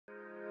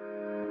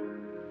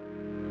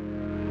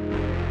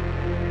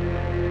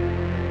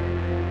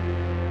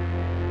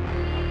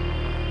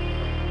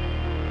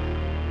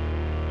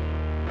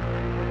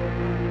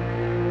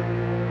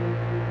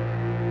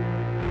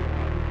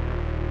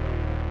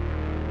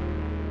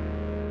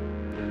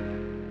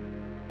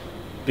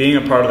Being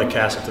a part of the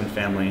Castleton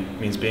family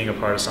means being a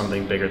part of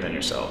something bigger than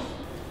yourself.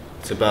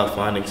 It's about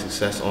finding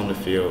success on the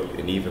field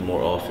and even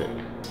more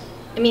often.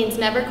 It means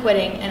never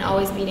quitting and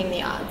always beating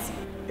the odds.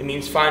 It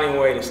means finding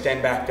a way to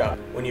stand back up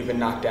when you've been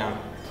knocked down.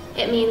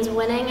 It means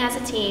winning as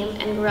a team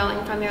and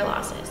growing from your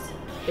losses.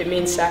 It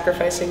means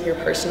sacrificing your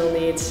personal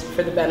needs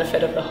for the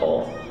benefit of the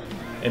whole.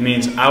 It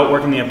means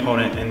outworking the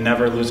opponent and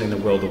never losing the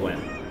will to win.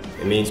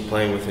 It means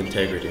playing with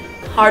integrity.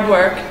 Hard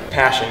work,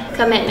 Passion.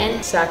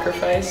 Commitment.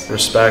 sacrifice,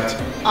 Respect.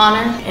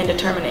 Honor. and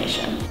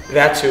determination.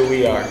 That's who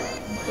we are.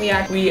 We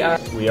are. We are.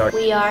 We are.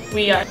 We are.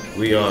 We are.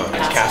 We are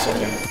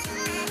Castleton.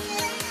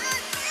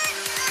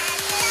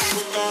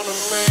 We're gonna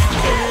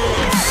make it.